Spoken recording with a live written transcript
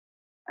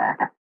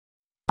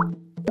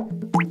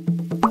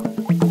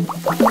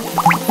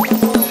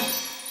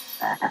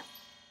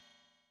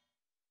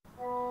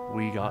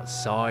We got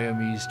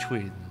Siamese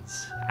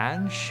twins,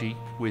 and sheep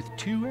with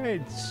 2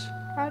 heads,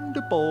 and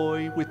a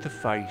boy with the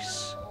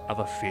face of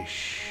a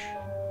fish,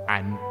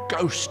 and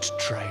ghost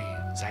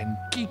trains, and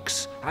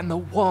geeks, and the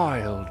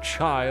wild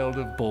child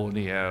of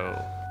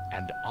Borneo,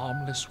 and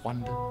armless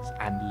wonders,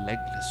 and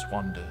legless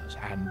wonders,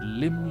 and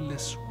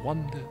limbless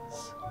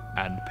wonders,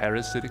 and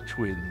parasitic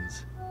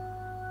twins.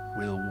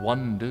 Will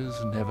wonders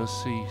never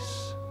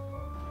cease?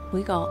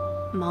 We got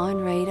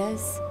mind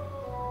readers,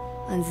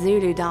 and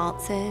Zulu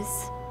dancers,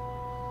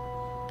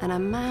 and a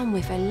man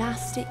with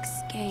elastic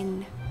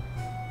skin.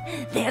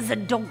 There's a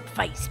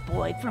dog-faced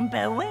boy from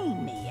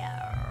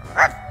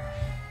Bohemia,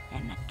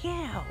 and a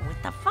girl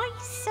with the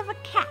face of a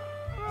cat.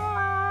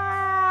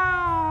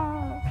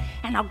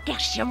 And I'll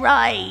guess your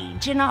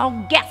age, and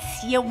I'll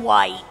guess your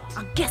weight.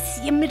 I'll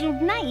guess your middle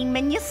name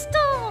and your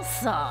star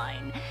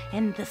sign,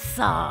 and the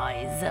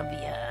size of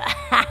your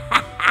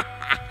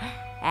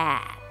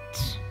hat.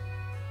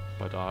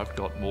 But I've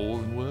got more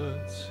than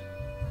words.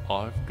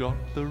 I've got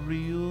the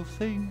real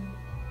thing.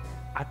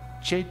 A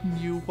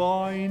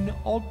genuine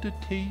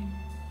oddity.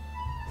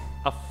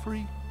 A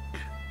freak,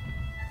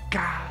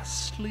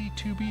 ghastly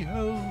to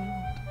behold.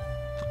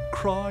 The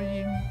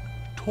crying,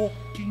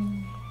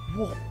 talking,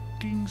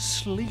 walking,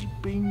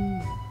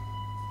 sleeping,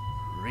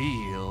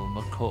 real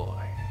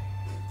McCoy.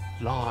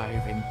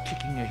 Live and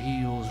kicking her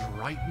heels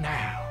right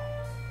now.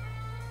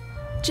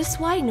 Just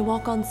waiting to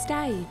walk on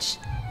stage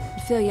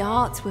and fill your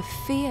hearts with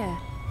fear,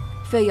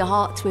 fill your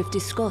hearts with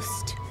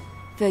disgust,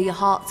 fill your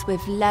hearts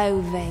with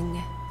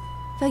loathing,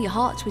 fill your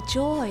hearts with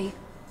joy,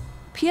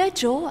 pure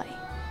joy.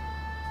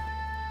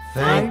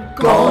 Thank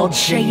God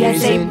she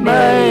isn't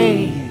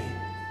me.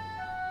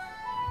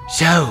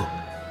 So,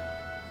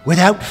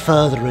 without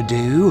further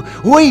ado,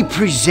 we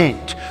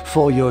present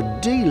for your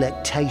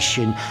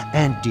delectation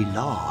and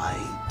delight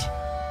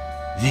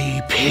the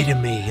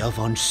epitome of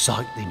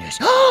unsightliness.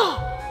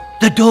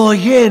 The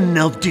doyen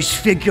of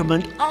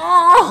disfigurement.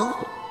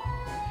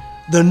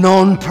 The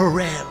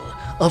nonpareil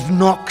of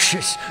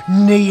noxious,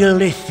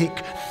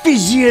 Neolithic,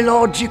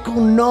 physiological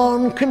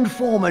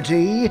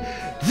nonconformity.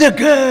 The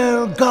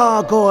girl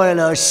gargoyle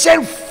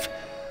herself,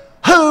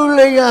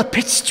 JULIA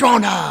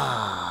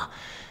Pastrana,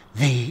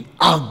 the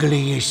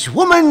ugliest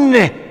woman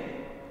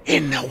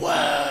in the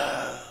world.